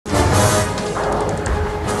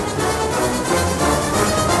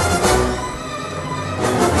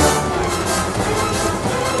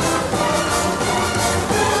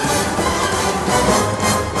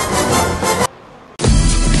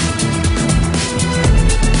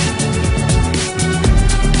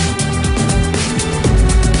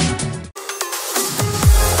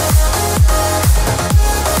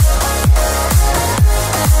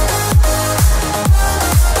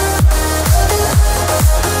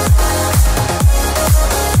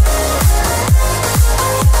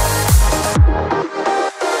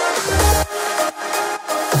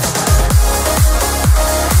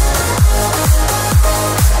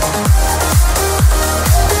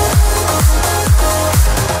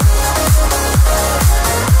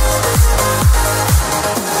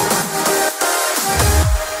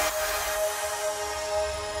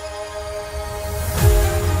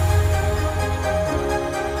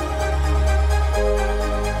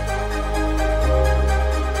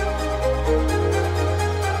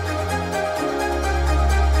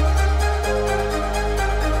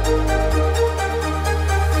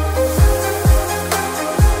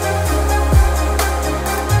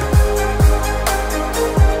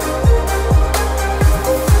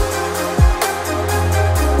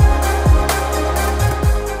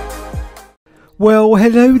Well,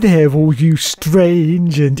 hello there, all you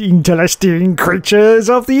strange and interesting creatures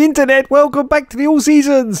of the internet. Welcome back to the All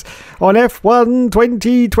Seasons on F1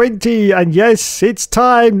 2020. And yes, it's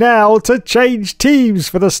time now to change teams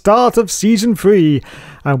for the start of Season 3.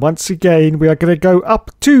 And once again, we are going to go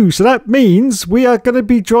up 2. So that means we are going to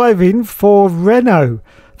be driving for Renault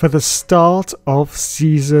for the start of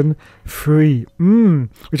Season 3.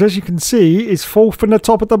 Which, as you can see, is 4th from the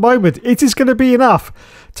top at the moment. It is going to be enough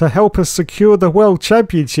to help us secure the World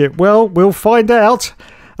Championship. Well, we'll find out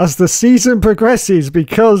as the season progresses,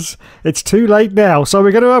 because it's too late now. So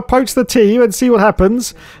we're going to approach the team and see what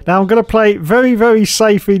happens. Now I'm going to play very, very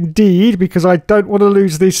safe indeed, because I don't want to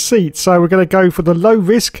lose this seat. So we're going to go for the low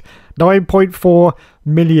risk, 9.4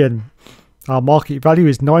 million. Our market value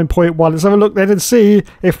is 9.1. Let's have a look then and see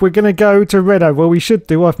if we're going to go to Renault. Well, we should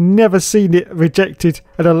do. I've never seen it rejected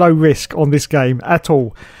at a low risk on this game at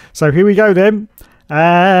all. So here we go then.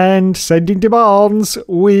 And sending demands.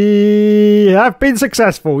 We have been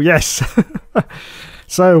successful, yes.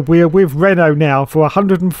 So we're with Renault now for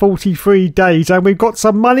 143 days. And we've got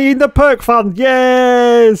some money in the perk fund.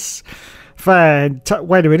 Yes. Wait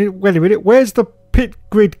a minute. Where's the pit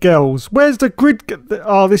grid girls? Where's the grid?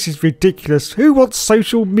 Oh, this is ridiculous. Who wants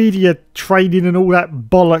social media training and all that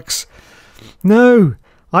bollocks? No,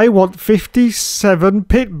 I want 57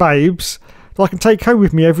 pit babes that I can take home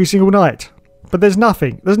with me every single night. But there's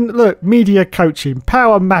nothing. Look, media coaching,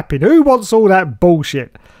 power mapping. Who wants all that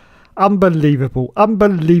bullshit? Unbelievable.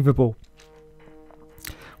 Unbelievable.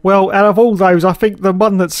 Well, out of all those, I think the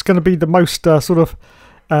one that's going to be the most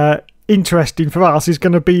interesting for us is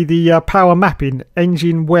going to be the power mapping.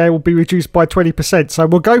 Engine wear will be reduced by 20%. So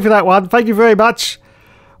we'll go for that one. Thank you very much.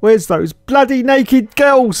 Where's those bloody naked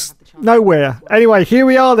girls? Nowhere. Anyway, here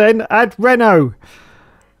we are then at Renault.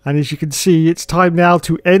 And as you can see, it's time now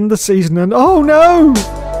to end the season. And oh no!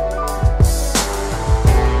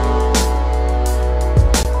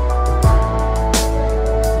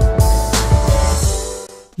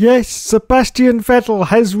 Yes, Sebastian Vettel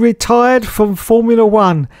has retired from Formula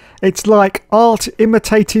 1. It's like art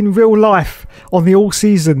imitating real life on the All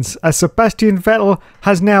Seasons, as Sebastian Vettel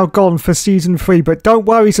has now gone for Season 3. But don't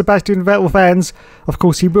worry, Sebastian Vettel fans. Of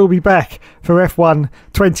course, he will be back for F1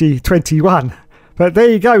 2021. But there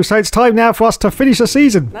you go. So it's time now for us to finish the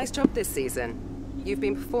season. Nice job this season. You've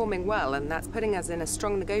been performing well, and that's putting us in a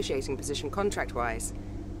strong negotiating position contract-wise.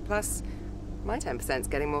 Plus, my 10%'s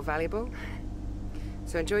getting more valuable.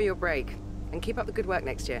 So enjoy your break, and keep up the good work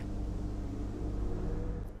next year.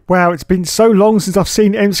 Wow, it's been so long since I've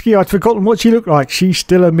seen Emsky, I'd forgotten what she looked like. She's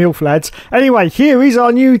still a MILF, lads. Anyway, here is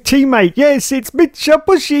our new teammate. Yes, it's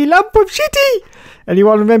Mitsubishi Lump of Shitty.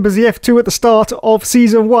 Anyone remembers the F2 at the start of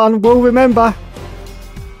Season 1 will remember.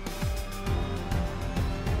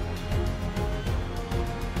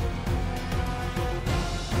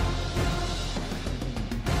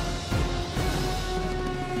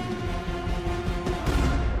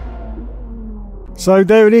 So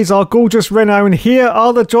there it is, our gorgeous Renault, and here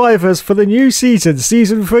are the drivers for the new season,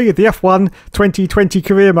 Season 3 of the F1 2020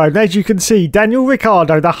 Career Mode. And as you can see, Daniel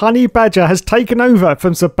Ricciardo, the Honey Badger, has taken over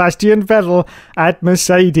from Sebastian Vettel at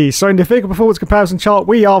Mercedes. So in the vehicle performance comparison chart,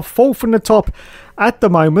 we are 4th from the top at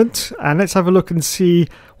the moment. And let's have a look and see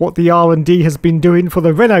what the R&D has been doing for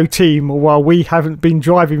the Renault team while we haven't been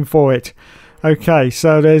driving for it. Okay,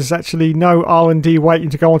 so there's actually no R&D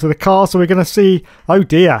waiting to go onto the car, so we're going to see, oh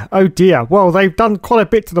dear, well, they've done quite a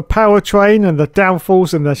bit to the powertrain and the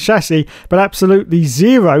downforce and the chassis, but absolutely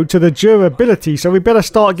zero to the durability, so we better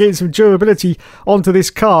start getting some durability onto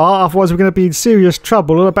this car, otherwise we're going to be in serious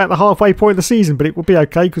trouble at about the halfway point of the season, but it will be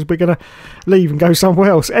okay, because we're going to leave and go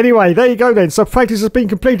somewhere else. Anyway, there you go then, so practice has been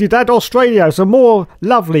completed at Australia, so more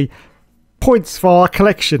lovely points for our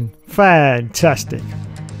collection. Fantastic.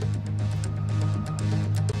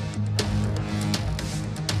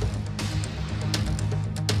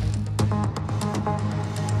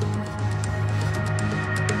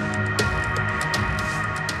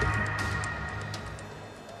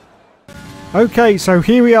 Okay, so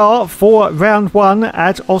here we are for round 1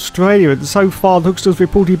 at Australia, and so far Hookster's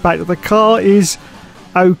reported back that the car is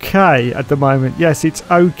okay at the moment. Yes, it's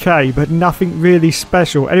okay, but nothing really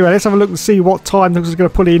special. Anyway, let's have a look and see what time Hookster's going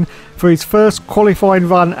to put in for his first qualifying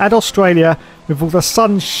run at Australia, with all the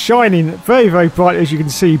sun shining very, very bright, as you can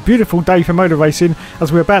see. Beautiful day for motor racing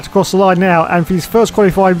as we're about to cross the line now, and for his first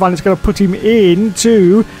qualifying run, it's going to put him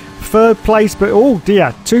into 3rd place, but oh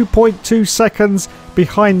dear, 2.2 seconds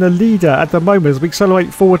behind the leader at the moment. As we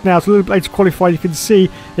accelerate forward now to a little bit later qualify, you can see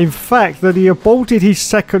in fact that he aborted his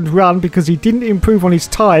second run because he didn't improve on his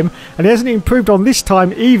time, and he hasn't improved on this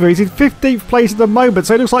time either. He's in 15th place at the moment,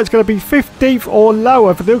 so it looks like it's going to be 15th or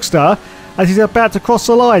lower for the Hookster as he's about to cross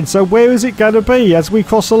the line. So where is it going to be as we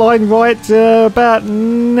cross the line right about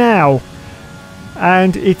now?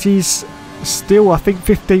 And it is still, I think,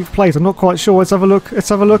 15th place. I'm not quite sure. Let's have a look. Let's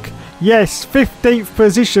have a look. Yes, 15th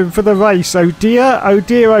position for the race. Oh dear, oh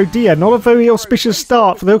dear, oh dear. Not a very auspicious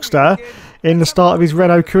start for the Hookster in the start of his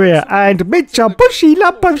Renault career. And Mitsubishi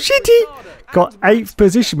Lamborghini got 8th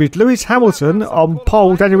position with Lewis Hamilton on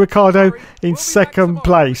pole, Daniel Ricciardo in 2nd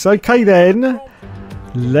place. Okay then,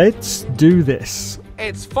 let's do this.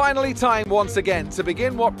 It's finally time once again to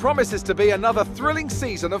begin what promises to be another thrilling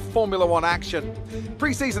season of Formula One action.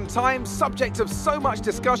 Pre-season times, subject of so much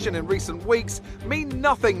discussion in recent weeks, mean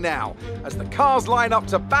nothing now, as the cars line up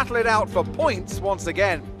to battle it out for points once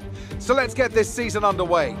again. So let's get this season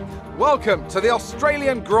underway. Welcome to the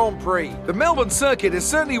Australian Grand Prix. The Melbourne circuit is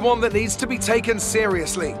certainly one that needs to be taken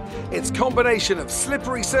seriously. Its combination of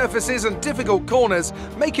slippery surfaces and difficult corners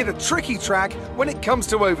make it a tricky track when it comes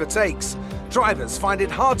to overtakes. Drivers find it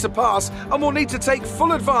hard to pass and will need to take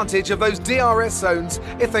full advantage of those DRS zones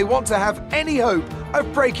if they want to have any hope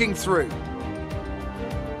of breaking through.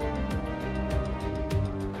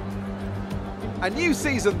 A new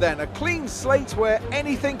season then, a clean slate where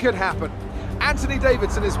anything could happen. Anthony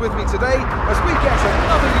Davidson is with me today as we get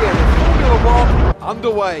another year of Formula One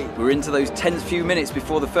underway. We're into those tense few minutes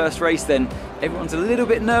before the first race then. Everyone's a little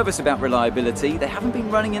bit nervous about reliability. They haven't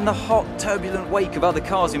been running in the hot, turbulent wake of other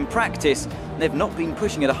cars in practice. They've not been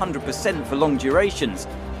pushing at 100% for long durations.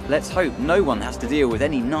 Let's hope no one has to deal with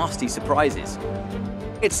any nasty surprises.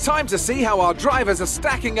 It's time to see how our drivers are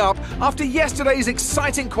stacking up after yesterday's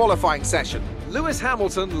exciting qualifying session. Lewis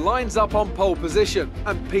Hamilton lines up on pole position,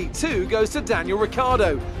 and P2 goes to Daniel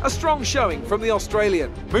Ricciardo, a strong showing from the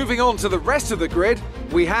Australian. Moving on to the rest of the grid,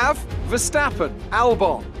 we have Verstappen,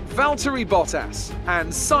 Albon, Valtteri Bottas, and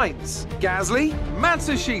Sainz, Gasly,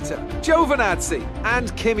 Matsushita, Giovinazzi,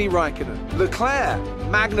 and Kimi Raikkonen, Leclerc,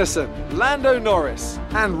 Magnussen, Lando Norris,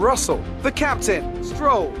 and Russell, the captain,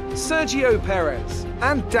 Stroll, Sergio Perez,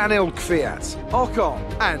 and Daniel Kvyat, Ocon,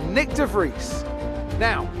 and Nick de Vries.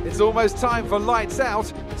 Now, it's almost time for lights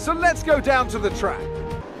out, so let's go down to the track.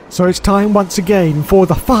 So it's time once again for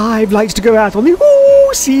the 5 lights to go out on the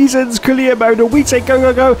all-seasons career mode. And we say go,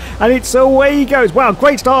 go, go, and it's away he goes. Wow,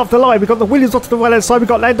 great start off the line. We've got the Williams off to the right-hand side. We've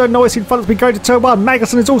got Lando Norris in front as we go to turn 1.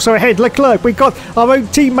 Magnussen is also ahead. Leclerc. We've got our own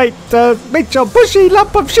teammate, Mitsubishi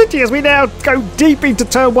Lamborghini, as we now go deep into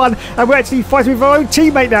turn 1. And we're actually fighting with our own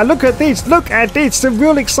teammate now. Look at this. Look at this. Some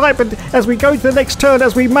real excitement as we go to the next turn,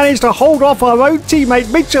 as we manage to hold off our own teammate,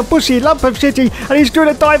 Mitsubishi Lamborghini. And he's doing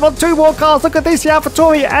a dive on 2 more cars. Look at this. The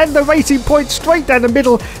AlphaTauri and the Racing Point straight down the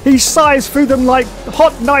middle. He slides through them like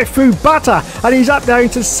hot knife through butter, and he's up now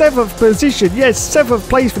into 7th position. Yes, 7th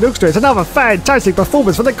place for the Hookster. It's another fantastic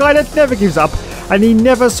performance for the guy that never gives up and he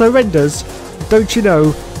never surrenders. Don't you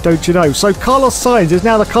know? Don't you know? So Carlos Sainz is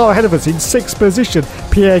now the car ahead of us in 6th position.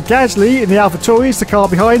 Pierre Gasly in the AlphaTauri is the car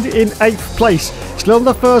behind in 8th place. Still on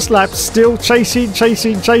the first lap, still chasing.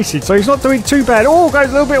 So he's not doing too bad. Oh, goes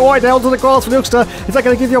a little bit wide down to the grass for the Hookster. Is that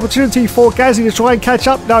going to give the opportunity for Gasly to try and catch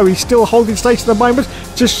up? No, he's still holding station at the moment,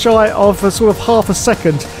 just shy of a sort of half a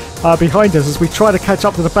second behind us as we try to catch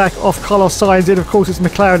up to the back of Carlos Sainz. And of course it's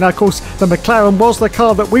McLaren. Now of course the McLaren was the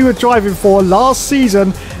car that we were driving for last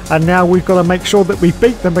season, and now we've got to make sure that we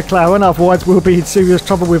beat the McLaren, otherwise we'll be in serious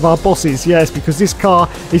trouble with our bosses. Yes, because this car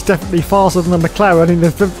is definitely faster than the McLaren in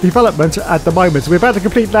the development at the moment. So we're about to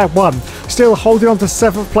complete lap 1, still holding on to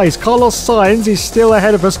 7th place. Carlos Sainz is still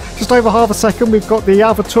ahead of us, just over half a second. We've got the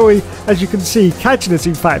AlphaTauri, as you can see, catching us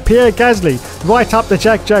in fact. Pierre Gasly right up to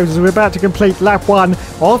Jack Jones as we're about to complete lap 1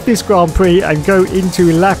 of this Grand Prix and go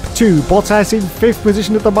into lap 2. Bottas in 5th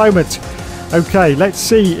position at the moment. Okay, let's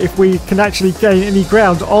see if we can actually gain any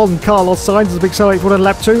ground on Carlos Sainz as we accelerate forward to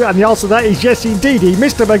lap 2. And the answer to that is yes, indeed.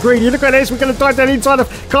 Mr. McGreedy, look at this. We're going to dive down inside of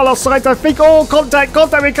Carlos Sainz. I think, contact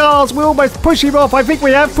with cars. We almost push him off. I think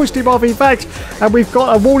we have pushed him off, in fact. And we've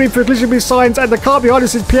got a warning for collision with Sainz. And the car behind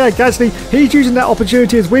us is Pierre Gasly. He's using that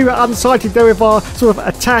opportunity as we were unsighted there with our sort of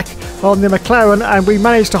attack on the McLaren. And we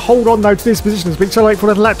managed to hold on, though, to this position as we accelerate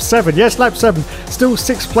forward to lap 7. Yes, lap 7. Still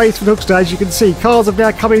 6th place for the Hookster, as you can see. Cars have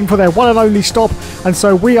now come in for their one and only stop, and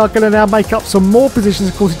so we are going to now make up some more positions.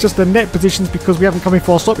 Of course, it's just the net positions because we haven't come in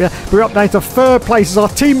for our stop yet. We're up now to 3rd place as our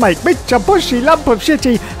teammate Mitsubishi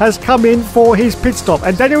Lamborghini has come in for his pit stop,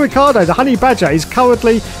 and Daniel Ricciardo, the Honey Badger, is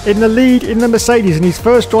currently in the lead in the Mercedes in his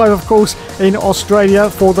first drive, of course, in Australia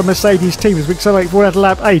for the Mercedes team as we accelerate forward to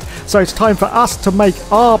lap 8. So it's time for us to make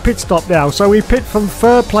our pit stop now. So we pit from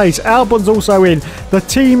 3rd place. Albon's also in. The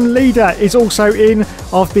team leader is also in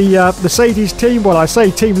of the Mercedes team. Well, I say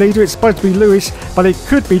team leader, it's supposed to be Lewis, but it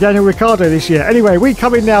could be Daniel Ricciardo this year. Anyway, we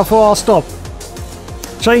come in now for our stop.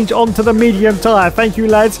 change onto the medium tyre. Thank you,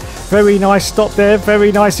 lads. Very nice stop there.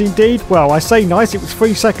 Very nice indeed. Well, I say nice. It was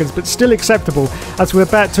 3 seconds, but still acceptable as we're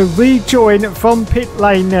about to rejoin from pit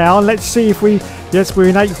lane now. Let's see if we... Yes, we're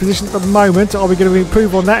in 8th position at the moment. Are we going to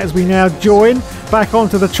improve on that as we now join back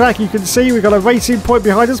onto the track? You can see we've got a racing point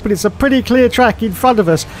behind us, but it's a pretty clear track in front of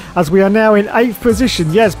us as we are now in 8th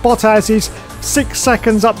position. Yes, Bottas is 6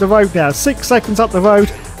 seconds up the road now. 6 seconds up the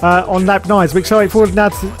road on lap 9. So we accelerate forward now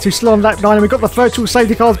to slow on lap 9. And we've got the virtual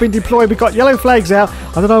safety cars being deployed. We've got yellow flags out.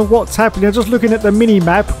 I don't know what's happening. I'm just looking at the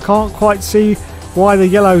mini-map. Can't quite see why the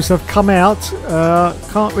yellows have come out.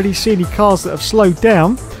 Can't really see any cars that have slowed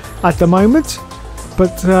down at the moment.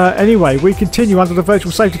 But anyway, we continue under the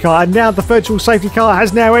virtual safety car, and now the virtual safety car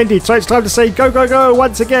has now ended, so it's time to say go, go, go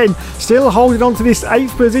once again. Still holding on to this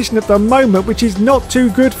 8th position at the moment, which is not too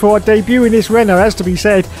good for our debut in this Renault, has to be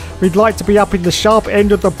said. We'd like to be up in the sharp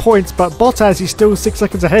end of the points, but Bottas is still 6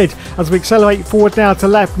 seconds ahead as we accelerate forward now to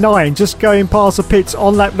lap 9, just going past the pits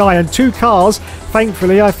on lap 9, and 2 cars,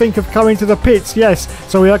 thankfully, I think have come into the pits, yes,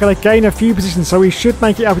 so we are going to gain a few positions, so we should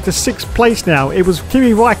make it up into 6th place now. It was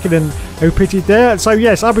Kimi Raikkonen who pitted there, so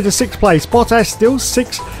yes, up into 6th place. Bottas still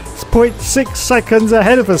 6.6 seconds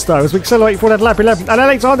ahead of us though as we accelerate forward at lap 11, and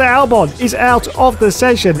Alexander Albon is out of the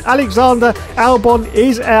session. Alexander Albon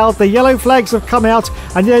is out. The yellow flags have come out,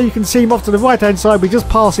 and yeah, you can see him off to the right hand side. We just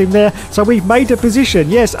passed him there, so we've made a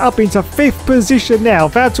position, yes, up into 5th position now.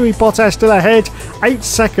 Valtteri Bottas still ahead, 8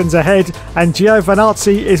 seconds ahead, and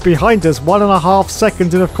Giovinazzi is behind us, 1.5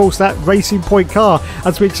 seconds, and of course that Racing Point car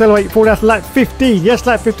as we accelerate forward at lap 15. Yes,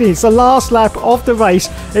 lap 15, it's the last lap of the race.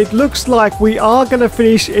 It looks like we are going to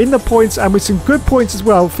finish in the points, and with some good points as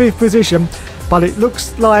well, 5th position. But it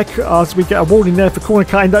looks like, as we get a warning there for corner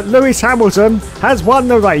cutting, that Lewis Hamilton has won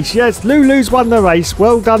the race. Yes, Lulu's won the race.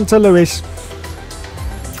 Well done to Lewis.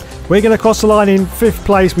 We're going to cross the line in 5th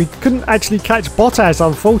place. We couldn't actually catch Bottas,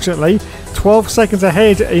 unfortunately. 12 seconds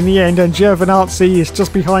ahead in the end, and Giovinazzi is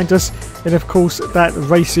just behind us in, of course, that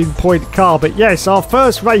Racing Point car. But yes, our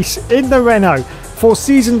first race in the Renault for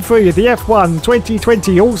Season 3 of the F1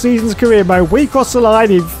 2020 All Seasons Career Mode. We cross the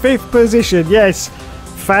line in 5th position. Yes,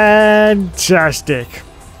 fantastic.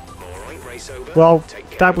 Well,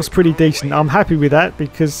 that was pretty decent. I'm happy with that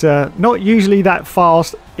because not usually that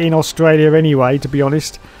fast in Australia anyway, to be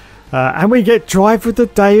honest. And we get Driver of the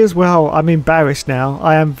Day as well. I'm embarrassed now.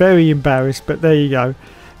 I am very embarrassed, but there you go.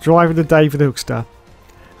 Driver of the Day for the Hookster.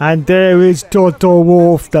 And there is Toto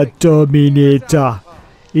Wolff, the Terminator.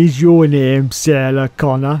 Is your name Sarah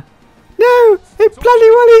Connor? No, it bloody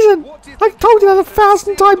well isn't. I've told you that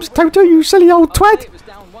 1,000 times, Toto, you silly old twat.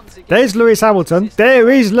 There's Lewis Hamilton. There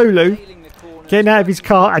is Lulu getting out of his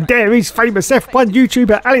car, and there is famous F1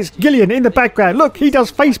 YouTuber Alex Gillian in the background. Look, he does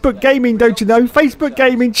Facebook gaming, don't you know? Facebook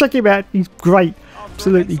gaming, check him out. He's great,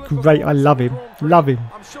 absolutely great. I love him, love him.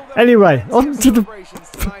 Anyway, onto the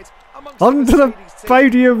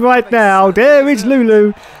podium right now. There is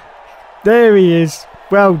Lulu. There he is.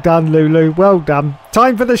 Well done, Lulu. Well done.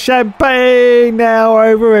 Time for the champagne now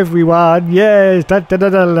over everyone. Yes.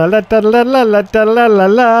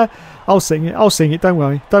 I'll sing it. I'll sing it. Don't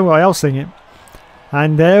worry. Don't worry. I'll sing it.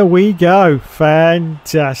 And there we go.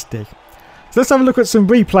 Fantastic. So let's have a look at some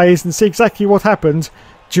replays and see exactly what happened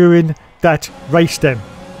during that race then.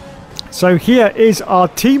 So here is our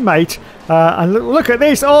teammate. And look at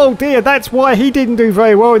this. Oh dear, that's why he didn't do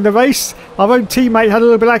very well in the race. Our own teammate had a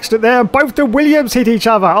little bit of accident there, and both the Williams hit each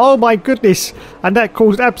other. Oh my goodness. And that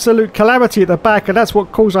caused absolute calamity at the back, and that's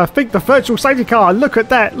what caused, I think, the virtual safety car. Look at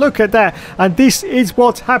that, look at that. And this is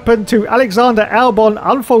what happened to Alexander Albon.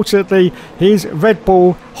 Unfortunately, his Red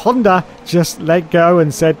Bull Honda just let go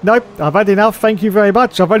and said, nope, I've had enough, thank you very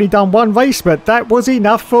much. I've only done one race, but that was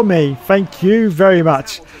enough for me. Thank you very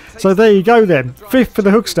much. So there you go then. 5th for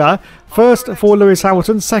the Hookster. First for Lewis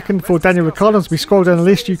Hamilton, 2nd for Daniel Ricciardo. As we scroll down the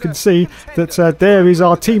list, you can see that there is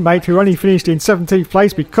our teammate who only finished in 17th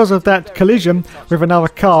place because of that collision with another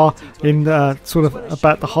car in sort of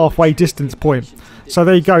about the halfway distance point. So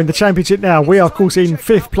there you go in the championship now. We are, of course, in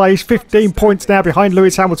 5th place, 15 points now behind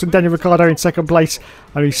Lewis Hamilton. Daniel Ricciardo in 2nd place,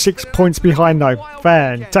 only 6 points behind though.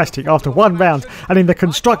 Fantastic after one round. And in the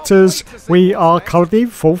Constructors, we are currently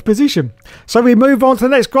 4th position. So we move on to the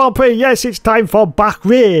next Grand Prix. Yes, it's time for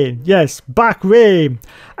Bahrain. Yes, Bahrain.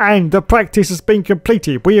 And the practice has been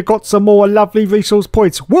completed. We have got some more lovely resource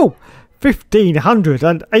points. Whoa,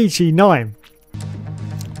 1,589.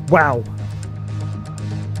 Wow.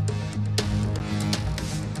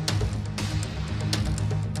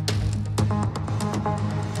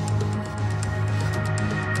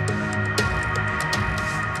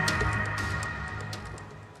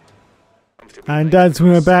 And as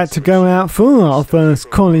we're about to go out for our first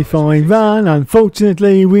qualifying run,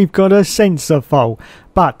 unfortunately we've got a sensor fault.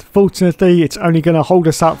 But fortunately it's only going to hold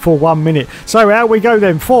us up for 1 minute. So out we go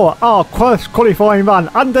then for our first qualifying run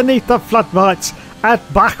underneath the floodlights at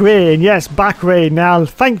Bahrain. Yes, Bahrain. Now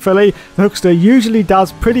thankfully the Hookster usually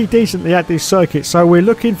does pretty decently at this circuit, so we're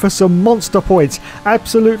looking for some monster points.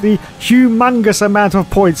 Absolutely humongous amount of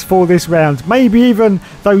points for this round. Maybe even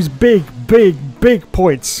those big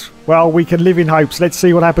points. Well, we can live in hopes. Let's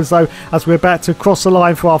see what happens though as we're about to cross the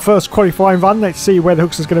line for our first qualifying run. Let's see where the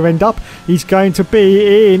Hookster's going to end up. He's going to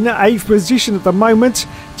be in 8th position at the moment,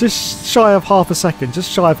 just shy of half a second.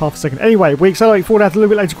 Anyway, we accelerate forward out a little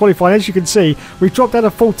bit later qualifying. As you can see, we've dropped out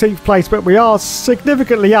of 14th place, but we are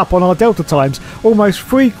significantly up on our delta times, almost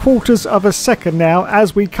 3/4 of a second now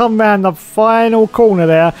as we come round the final corner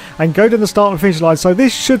there and go to the start and finish line. So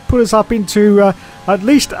this should put us up into at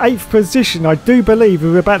least 8th position, I do believe.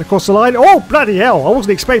 We're about to cross the line. Oh, bloody hell, I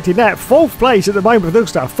wasn't expecting that. 4th place at the moment for the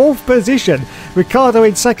Hookster. 4th position. Ricardo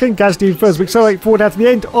in 2nd, Gasly in 1st. We accelerate forward out to the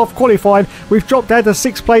end of qualifying. We've dropped down to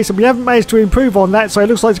 6th place and we haven't managed to improve on that, so it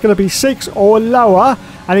looks like it's going to be 6 or lower.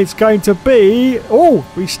 And it's going to be... oh,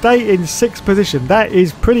 we stay in 6th position. That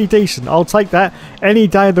is pretty decent. I'll take that any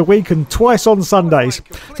day of the week and twice on Sundays.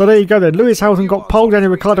 So there you go then. Lewis Hamilton got pole,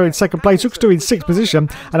 Daniel Ricciardo in 2nd place, Hookster in 6th position,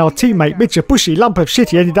 and our teammate Mitsubishi lump of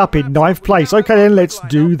shit, he ended up in 9th place. Okay then, let's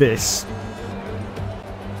do this.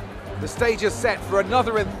 The stage is set for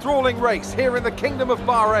another enthralling race here in the Kingdom of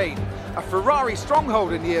Bahrain. A Ferrari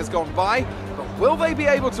stronghold in years gone by, but will they be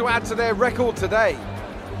able to add to their record today?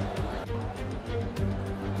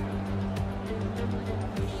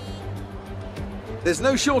 There's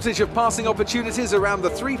no shortage of passing opportunities around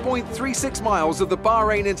the 3.36 miles of the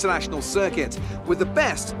Bahrain International Circuit, with the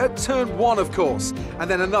best at turn 1 of course, and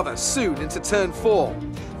then another soon into turn 4.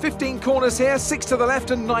 15 corners here, 6 to the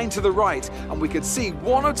left and 9 to the right, and we could see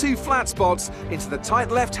 1 or 2 flat spots into the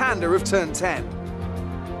tight left-hander of turn 10.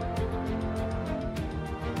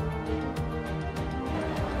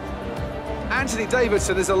 Anthony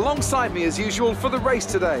Davidson is alongside me as usual for the race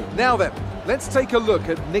today. Now then, let's take a look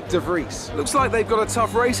at Nick de Vries. Looks like they've got a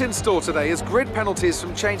tough race in store today, as grid penalties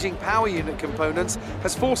from changing power unit components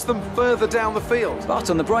has forced them further down the field.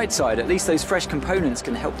 But on the bright side, at least those fresh components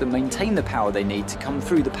can help them maintain the power they need to come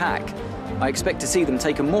through the pack. I expect to see them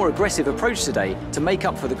take a more aggressive approach today to make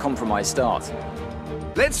up for the compromised start.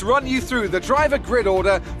 Let's run you through the driver grid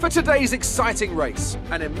order for today's exciting race.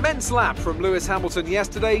 An immense lap from Lewis Hamilton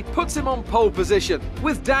yesterday puts him on pole position,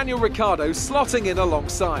 with Daniel Ricciardo slotting in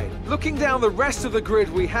alongside. Looking down the rest of the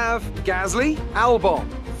grid, we have Gasly, Albon,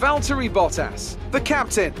 Valtteri Bottas, the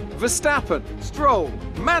captain, Verstappen, Stroll,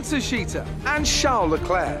 Matsushita and Charles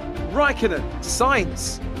Leclerc, Raikkonen,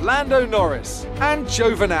 Sainz, Lando Norris and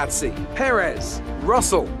Giovinazzi, Perez,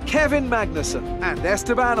 Russell, Kevin Magnussen and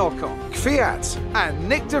Esteban Ocon, Kvyat and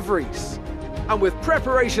Nick de Vries. And with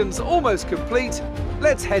preparations almost complete,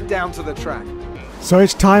 let's head down to the track. So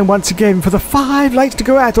it's time once again for the 5 laps to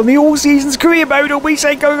go out on the All Seasons career mode, and we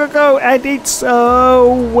say go, go, go, and it's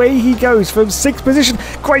away he goes from 6th position.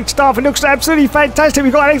 Great start, it looks absolutely fantastic.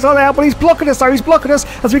 We've got Alexander Albon, he's blocking us though, he's blocking us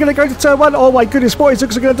as we're going to go to turn 1. Oh my goodness, what is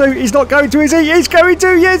Looks going to do? He's not going to, is he? He's going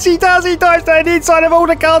to, yes he does, he dives down inside of all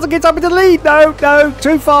the cars and gets up in the lead. No,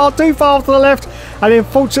 too far to the left. And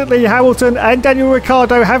unfortunately Hamilton and Daniel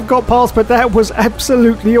Ricciardo have got past, but that was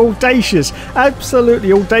absolutely audacious for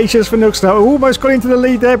Nookster, who almost got into the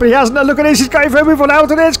lead there, but he hasn't. Look at this, he's going for a move on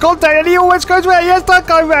Hamilton, there's contact and he almost goes round. Yes, don't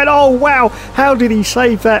go round. Oh wow, how did he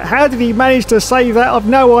save that? How did he manage to save that? I've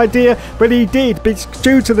no idea, but he did. But it's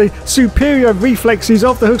due to the superior reflexes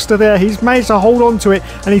of the Hookster there. He's managed to hold on to it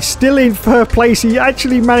and he's still in 3rd place. He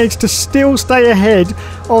actually managed to still stay ahead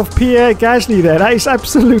of Pierre Gasly there. That is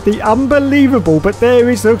absolutely unbelievable. But there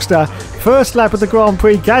is the Hookster. First lap of the Grand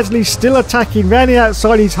Prix. Gasly still attacking round the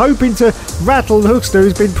outside. He's hoping to rattle the Hookster,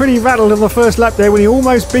 who's been pretty rattled on the first lap there when he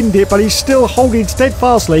almost binned it, but he's still holding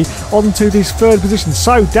steadfastly onto this 3rd position.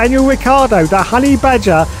 So Daniel Ricciardo, the Honey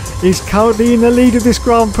Badger, is currently in the lead of this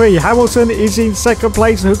Grand Prix. Hamilton is in 2nd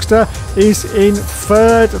place and Hookster is in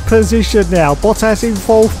 3rd position now. Bottas in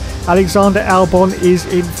 4th. Alexander Albon is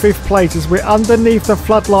in 5th place as we're underneath the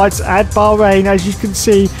floodlights at Bahrain, as you can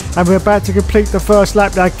see, and we're about to complete the first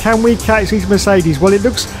lap. Now, can we catch these Mercedes? Well, it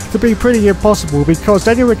looks to be pretty impossible because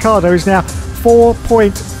Daniel Ricciardo is now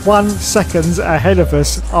 4.1 seconds ahead of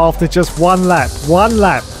us after just 1 lap.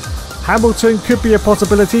 Hamilton could be a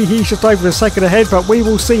possibility. He's just over a second ahead, but we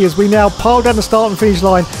will see as we now pile down the start and finish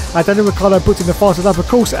line. Daniel Ricciardo puts in the fastest lap, of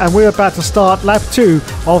course, and we're about to start lap 2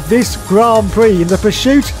 of this Grand Prix in the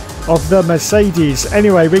pursuit of the Mercedes.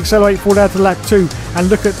 Anyway, we accelerate forward out to lap 2, and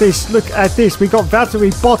look at this, we got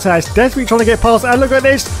Valtteri Bottas desperately trying to get past, and look at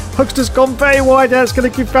this, Hookster's gone very wide. Now it's going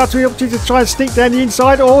to give Valtteri the opportunity to try and sneak down the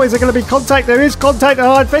inside. Oh, is there going to be contact? There is contact, and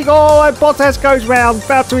I think, and Bottas goes round.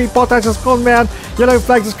 Valtteri Bottas has gone round. Yellow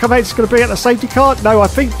flag has come out. It's going to bring out the safety car. No, I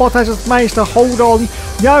think Bottas has managed to hold on.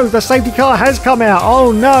 No, the safety car has come out.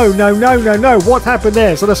 Oh, no. What happened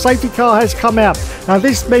there? So the safety car has come out. Now,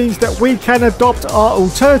 this means that we can adopt our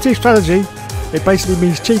alternative strategy. It basically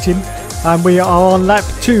means cheating. And we are on lap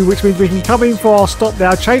 2, which means we can come in for our stop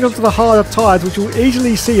now, chain onto the harder tyres, which will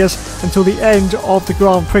easily see us until the end of the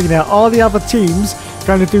Grand Prix. Now, are the other teams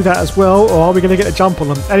going to do that as well, or are we going to get a jump on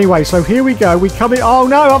them? Anyway, so here we go. We come in. Oh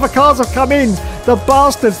no, other cars have come in. The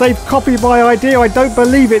bastards, they've copied my idea. I don't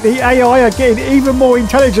believe it. The AI are getting even more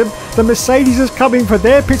intelligent. The Mercedes has come in for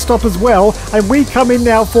their pit stop as well, and we come in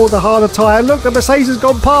now for the harder tyre. Look, the Mercedes has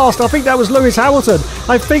gone past. I think that was Lewis Hamilton.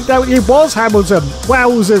 I think that it was Hamilton.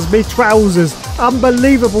 Wowzers, me trousers.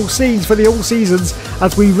 Unbelievable scenes for the all seasons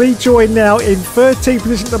as we rejoin now in 13th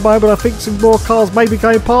position at the moment. I think some more cars may be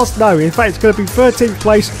going past. No, in fact, it's going to be 13th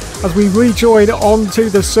place as we rejoin onto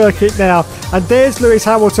the circuit now. And there's Lewis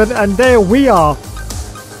Hamilton, and there we are.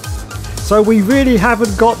 So we really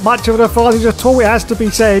haven't got much of an advantage at all, it has to be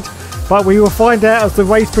said. But we will find out as the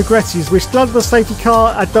race progresses. We're still under the safety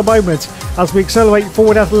car at the moment as we accelerate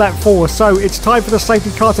forward out of lap 4. So it's time for the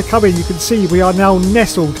safety car to come in. You can see we are now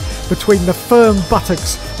nestled between the firm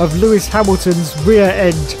buttocks of Lewis Hamilton's rear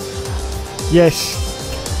end.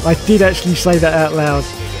 Yes, I did actually say that out loud.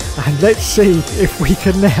 And let's see if we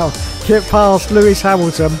can now get past Lewis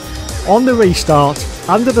Hamilton on the restart,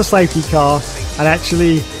 under the safety car, and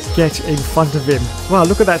actually get in front of him. Wow,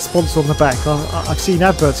 look at that sponsor on the back. I've seen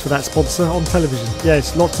adverts for that sponsor on television.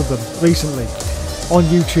 Yes, lots of them recently. On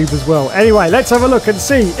YouTube as well. Anyway, let's have a look and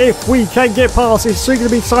see if we can get past. It's soon going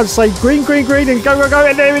to be time to say green, green, green, and go, go, go,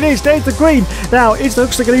 and there it is. There's the green. Now, is the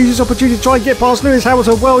Hookster going to use this opportunity to try and get past Lewis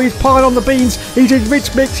Hamilton? Well, he's piling on the beans. He's in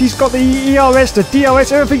rich mix. He's got the ERS, the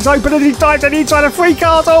DRS, everything's open, and he dives on the inside of 3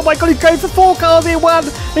 cars. Oh my God, he's going for 4 cars in one.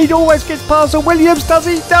 He always gets past the Williams, does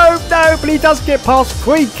he? No, but he does get past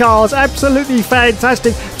 3 cars. Absolutely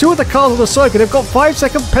fantastic. 2 of the cars on the circuit have got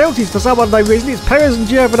 5-second penalties for some unknown reason. It's Perez and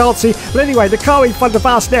Giovinazzi. But anyway, the car in front of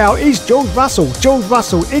us now is George Russell. George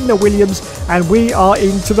Russell in the Williams, and we are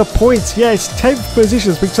into the points. Yes, 10th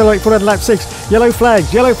positions. We accelerate forward at lap 6. Yellow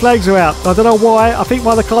flags are out. I don't know why. I think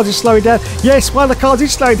one of the cars is slowing down. Yes, one of the cars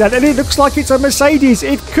is slowing down, and it looks like it's a Mercedes.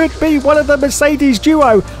 It could be one of the Mercedes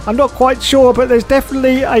duo. I'm not quite sure, but there's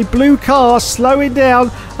definitely a blue car slowing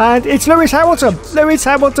down, and it's Lewis Hamilton. Lewis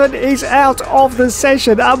Hamilton is out of the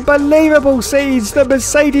session. Unbelievable scenes. The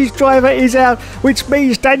Mercedes driver is out, which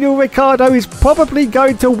means Daniel Ricciardo is probably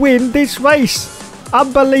going to win this race.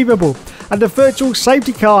 Unbelievable. And the virtual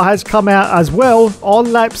safety car has come out as well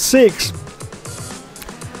on lap 6.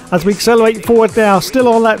 As we accelerate forward now, still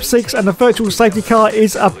on lap 6, and the virtual safety car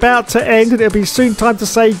is about to end. It'll be soon time to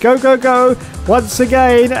say go, go, go once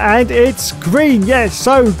again, and it's green. Yes,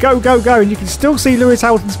 so go, go, go. And you can still see Lewis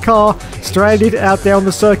Hamilton's car stranded out there on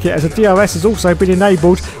the circuit, as the DRS has also been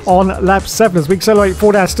enabled on lap 7. As we accelerate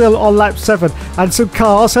forward now, still on lap 7, and some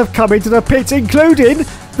cars have come into the pits, including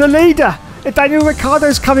the leader. Daniel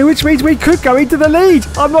Ricciardo's coming, which means we could go into the lead.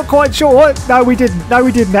 I'm not quite sure. No, we didn't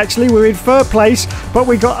actually. We're in 3rd place, but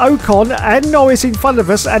we got Ocon and Norris in front of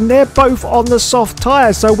us, and they're both on the soft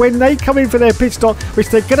tyres. So when they come in for their pit stop, which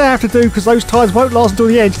they're going to have to do because those tyres won't last until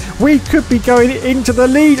the end, we could be going into the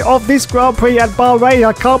lead of this Grand Prix at Bahrain.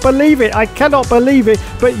 I can't believe it. I cannot believe it.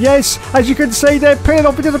 But yes, as you can see, they're peeling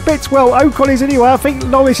off into the pits. Well, Ocon is anyway. I think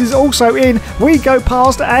Norris is also in. We go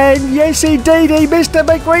past, and yes, indeedy, Mr.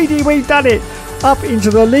 McGreedy, we've done it. Up into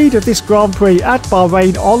the lead of this Grand Prix at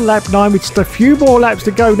Bahrain on lap 9, with just a few more laps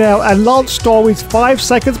to go now, and Lance Stroll is 5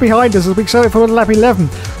 seconds behind us as we accelerate forward to lap 11.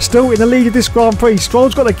 Still in the lead of this Grand Prix.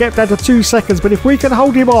 Stroll's got to get down to 2 seconds, but if we can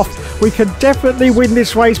hold him off, we can definitely win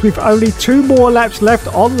this race with only 2 more laps left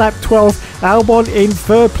on lap 12. Albon in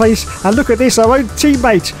 3rd place, and look at this, our own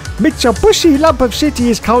teammate Mitsubishi lump of shitty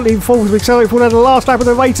is currently in 4th. We accelerate forward to the last lap of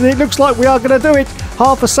the race, and it looks like we are going to do it.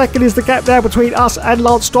 Half a second is the gap now between us and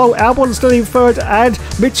Lance Stroll. Albon still in 3rd, and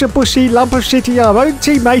Mitsubishi lump of shitty, our own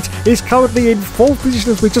teammate, is currently in 4th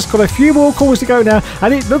position as we've just got a few more calls to go now,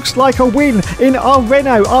 and it looks like a win in our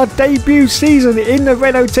Renault. our debut season in the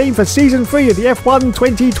Renault team for Season 3 of the F1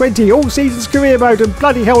 2020 All Seasons Career Mode. And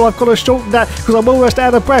bloody hell, I've got to shorten that because I'm almost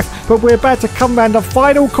out of breath. But we're about to come round the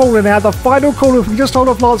final corner now. The final corner, if we just hold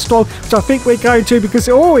off Lance Stroll, which I think we're going to, because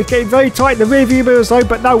it's getting very tight in the rear view mirrors though.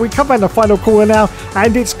 But no, we come round the final corner now,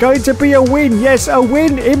 and it's going to be a win. Yes, a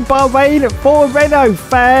win in Bahrain for Renault.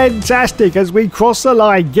 Fantastic as we cross the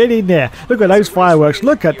line. Get in there. Look at those fireworks.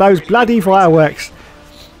 Look at those bloody fireworks.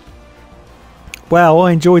 Wow,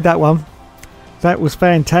 I enjoyed that one. That was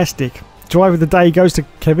fantastic. Driver of the day goes to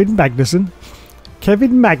Kevin Magnussen.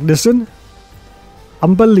 Kevin Magnussen.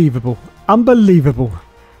 Unbelievable. Unbelievable.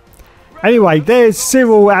 Anyway, there's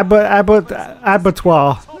Cyril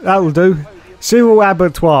Abattoir. That'll do. Cyril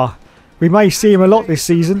Abattoir. We may see him a lot this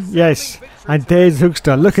season. Yes. And there's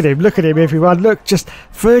Hookster. Look at him. Look at him, everyone. Look, just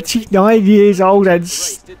 39 years old and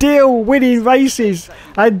still winning races.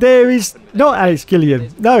 And there is not Alex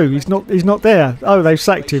Gillian. No, he's not there. Oh, they've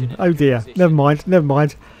sacked him. Oh dear. Never mind. Never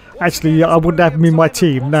mind. Actually, I wouldn't have him in my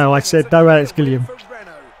team. No, I said no Alex Gillian.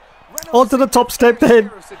 On to the top step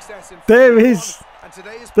then. There is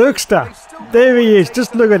the Hookster. There he is.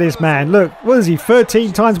 Just look at this man. Look, what is he?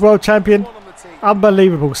 13 times world champion.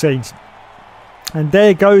 Unbelievable scenes. And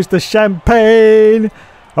there goes the champagne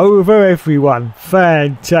over everyone.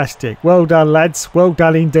 Fantastic. Well done, lads. Well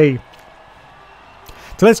done indeed.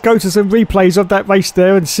 So let's go to some replays of that race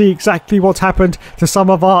there and see exactly what happened to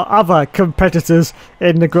some of our other competitors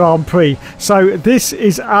in the Grand Prix. So this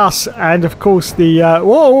is us, and of course the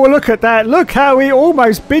whoa, look at that. Look how he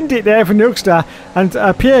almost binned it there from the Hookster. And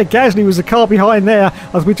Pierre Gasly was the car behind there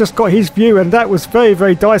as we just got his view, and that was very,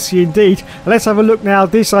 very dicey indeed. Let's have a look now.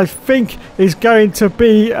 This, I think, is going to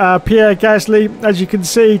be Pierre Gasly. As you can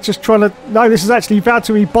see, just trying to... No, this is actually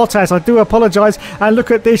Valtteri Bottas. I do apologise. And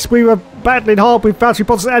look at this. We were battling hard with Valtteri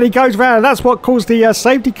Bottas, and he goes round. And that's what caused the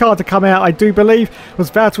safety car to come out, I do believe,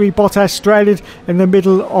 was Valtteri Bottas stranded in the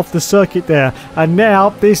middle of the circuit there. And now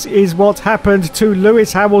this is what happened to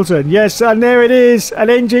Lewis Hamilton. Yes, and there it is. An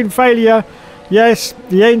engine failure. Yes,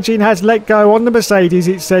 the engine has let go on the Mercedes.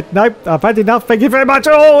 It said, nope, I've had enough. Thank you very much.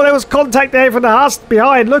 Oh, there was contact there from the Haas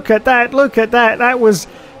behind. Look at that. Look at that. That was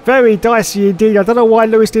very dicey indeed. I don't know why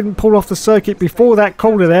Lewis didn't pull off the circuit before that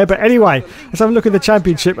corner there. But anyway, let's have a look at the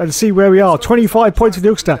championship and see where we are. 25 points for the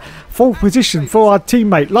Hookster. Fourth position for our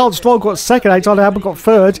teammate. Lance Stroll got second. Alexander Hamilton got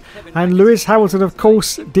third. And Lewis Hamilton, of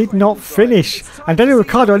course, did not finish. And Daniel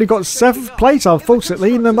Ricciardo only got 7th place,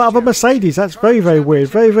 unfortunately, in the other Mercedes. That's very, very weird.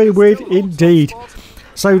 Very, very weird indeed.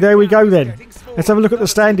 So there we go then. Let's have a look at the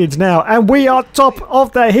standings now. And we are top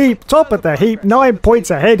of the heap. Top of the heap. 9 points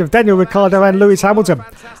ahead of Daniel Ricciardo and Lewis Hamilton.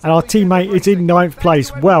 And our teammate is in 9th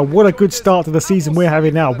place. Well, what a good start to the season we're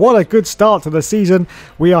having now. What a good start to the season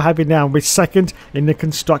we are having now. We're second in the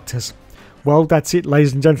Constructors. Well, that's it,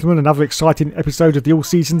 ladies and gentlemen. Another exciting episode of the All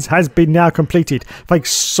Seasons has been now completed.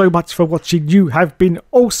 Thanks so much for watching. You have been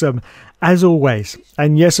awesome, as always.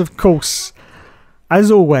 And yes, of course, as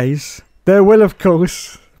always, there will, of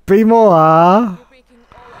course, be more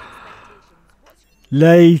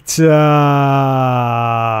later.